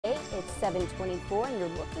7:24, and you're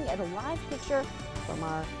looking at a live picture from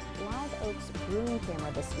our Live Oaks Brewing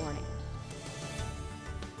camera this morning.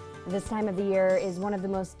 This time of the year is one of the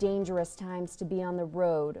most dangerous times to be on the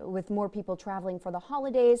road, with more people traveling for the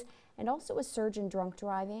holidays and also a surge in drunk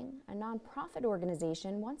driving. A nonprofit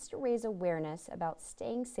organization wants to raise awareness about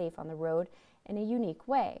staying safe on the road in a unique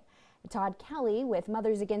way. Todd Kelly with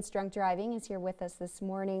Mothers Against Drunk Driving is here with us this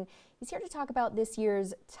morning. He's here to talk about this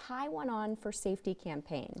year's Tie One On for Safety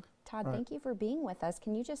campaign. Todd, thank you for being with us.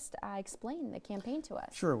 Can you just explain the campaign to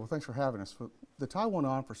us? Sure. Well, thanks for having us. The Tie One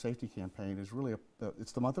On for Safety campaign is really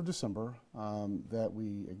it's the month of December that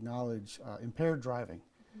we acknowledge impaired driving,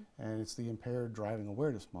 and it's the Impaired Driving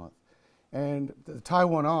Awareness Month. And the Tie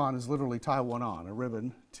One On is literally tie one on, a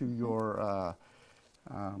ribbon to your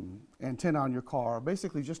antenna on your car,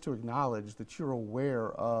 basically just to acknowledge that you're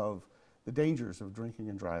aware of the dangers of drinking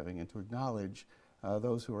and driving, and to acknowledge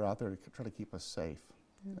those who are out there to try to keep us safe.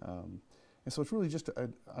 And so it's really just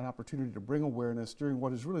an opportunity to bring awareness during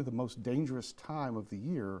what is really the most dangerous time of the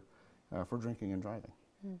year for drinking and driving.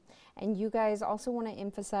 And you guys also want to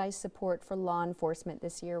emphasize support for law enforcement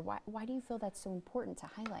this year. Why do you feel that's so important to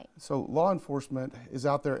highlight? So law enforcement is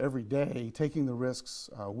out there every day taking the risks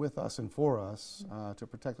with us and for us to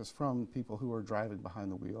protect us from people who are driving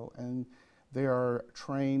behind the wheel. And they are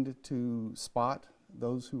trained to spot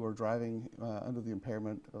those who are driving under the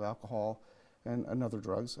impairment of alcohol and other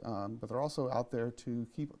drugs, but they're also out there to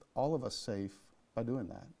keep all of us safe by doing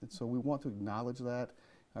that. And so we want to acknowledge that.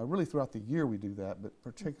 Really throughout the year we do that, but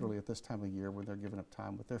particularly at this time of year when they're giving up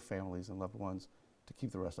time with their families and loved ones to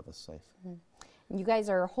keep the rest of us safe. You guys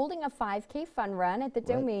are holding a 5K fun run at the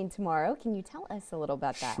Domain tomorrow. Can you tell us a little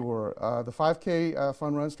about that? Sure. The 5K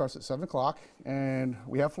fun run starts at 7 o'clock, and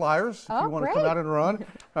we have flyers if you want to come out and run.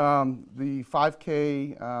 The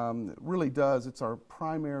 5K really it's our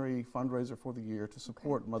primary fundraiser for the year to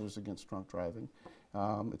support Mothers Against Drunk Driving.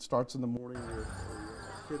 It starts in the morning where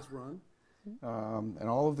kids run. And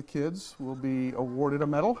all of the kids will be awarded a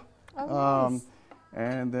medal. Nice.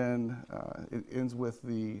 And then it ends with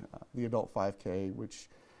the adult 5K, which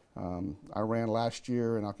I ran last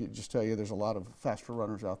year, and I'll just tell you there's a lot of faster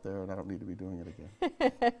runners out there, and I don't need to be doing it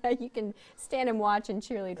again. You can stand and watch and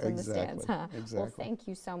cheerlead from the stands, huh? Exactly. Well, thank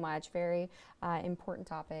you so much. Very important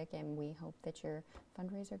topic, and we hope that your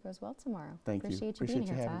fundraiser goes well tomorrow. Thank you. Appreciate you being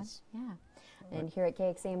here, Todd. Yeah. And right. here at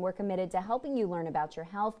KXAN, we're committed to helping you learn about your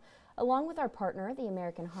health, along with our partner, the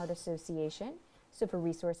American Heart Association. So for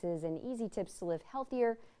resources and easy tips to live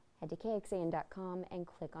healthier, head to KXAN.com and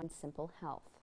click on Simple Health.